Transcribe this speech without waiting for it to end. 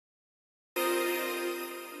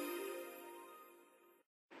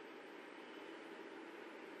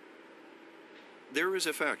There is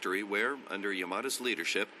a factory where, under Yamada's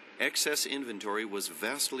leadership, excess inventory was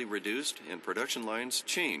vastly reduced and production lines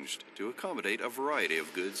changed to accommodate a variety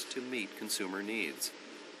of goods to meet consumer needs.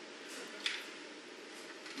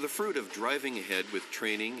 The fruit of driving ahead with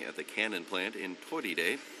training at the Canon plant in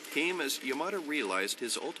Toride came as Yamada realized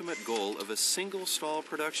his ultimate goal of a single stall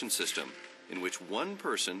production system in which one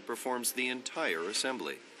person performs the entire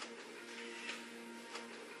assembly.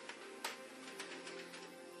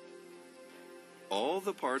 All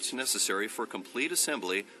the parts necessary for complete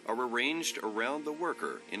assembly are arranged around the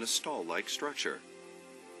worker in a stall-like structure.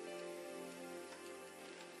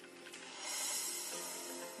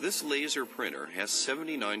 This laser printer has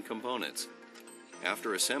 79 components.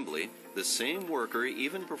 After assembly, the same worker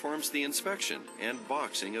even performs the inspection and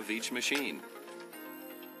boxing of each machine.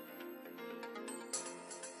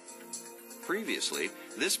 Previously,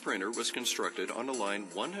 this printer was constructed on a line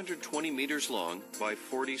 120 meters long by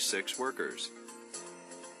 46 workers.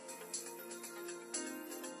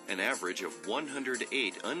 An average of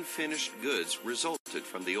 108 unfinished goods resulted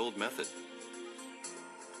from the old method.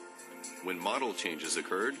 When model changes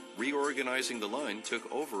occurred, reorganizing the line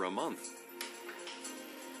took over a month.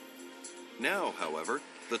 Now, however,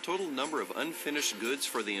 the total number of unfinished goods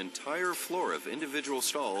for the entire floor of individual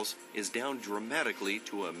stalls is down dramatically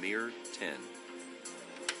to a mere 10.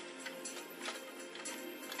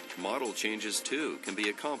 Model changes, too, can be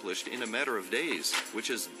accomplished in a matter of days, which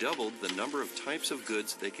has doubled the number of types of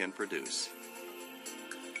goods they can produce.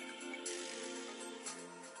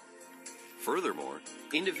 Furthermore,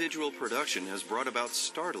 individual production has brought about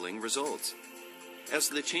startling results. As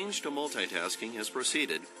the change to multitasking has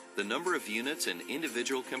proceeded, the number of units an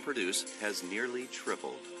individual can produce has nearly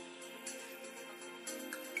tripled.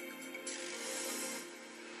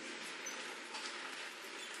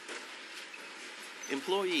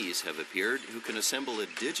 Employees have appeared who can assemble a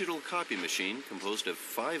digital copy machine composed of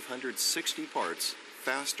 560 parts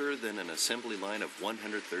faster than an assembly line of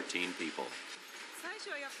 113 people.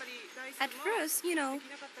 At first,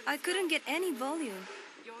 I couldn't get any volume.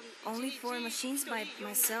 Only 4 machines by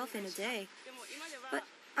myself in a day. But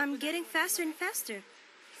I'm getting faster and faster.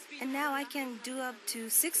 And now I can do up to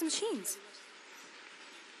 6 machines.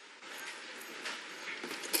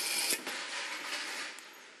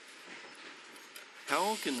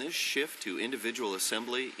 How can this shift to individual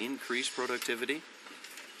assembly increase productivity?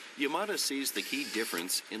 Yamada sees the key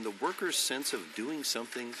difference in the worker's sense of doing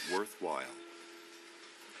something worthwhile.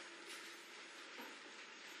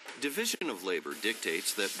 Division of labor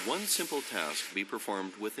dictates that one simple task be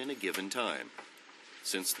performed within a given time.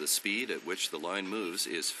 Since the speed at which the line moves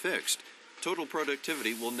is fixed, total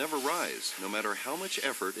productivity will never rise, no matter how much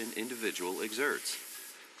effort an individual exerts.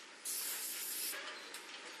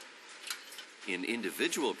 In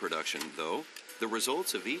individual production, though, the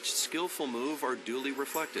results of each skillful move are duly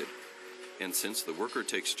reflected. And since the worker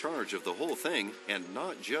takes charge of the whole thing, and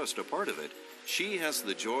not just a part of it, she has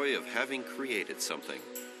the joy of having created something.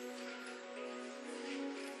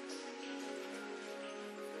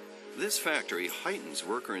 This factory heightens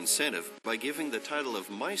worker incentive by giving the title of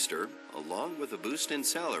Meister, along with a boost in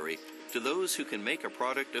salary, to those who can make a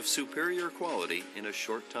product of superior quality in a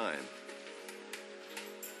short time.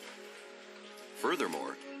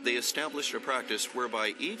 Furthermore, they established a practice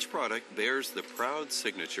whereby each product bears the proud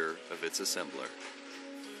signature of its assembler.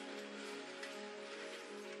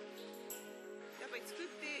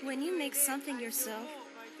 When you make something yourself,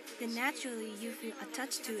 then naturally you feel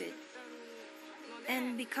attached to it.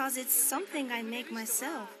 And because it's something I make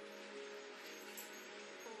myself,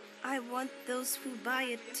 I want those who buy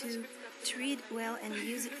it to treat it well and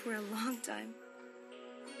use it for a long time.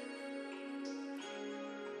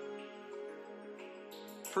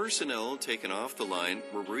 Personnel taken off the line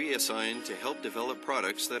were reassigned to help develop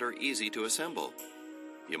products that are easy to assemble.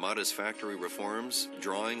 Yamada's factory reforms,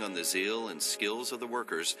 drawing on the zeal and skills of the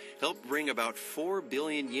workers, helped bring about 4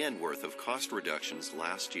 billion yen worth of cost reductions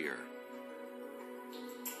last year.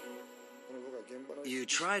 You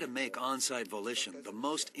try to make on-site volition the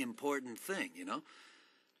most important thing,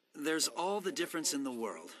 There's all the difference in the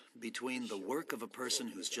world between the work of a person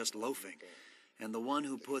who's just loafing and the one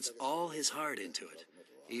who puts all his heart into it,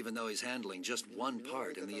 even though he's handling just one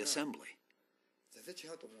part in the assembly.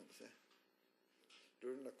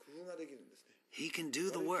 He can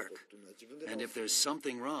do the work, and if there's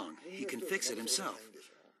something wrong, he can fix it himself.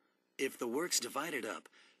 If the work's divided up,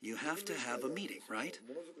 you have to have a meeting, right?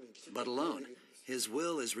 But alone, his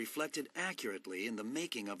will is reflected accurately in the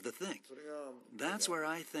making of the thing. That's where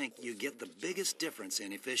I think you get the biggest difference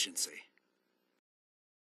in efficiency.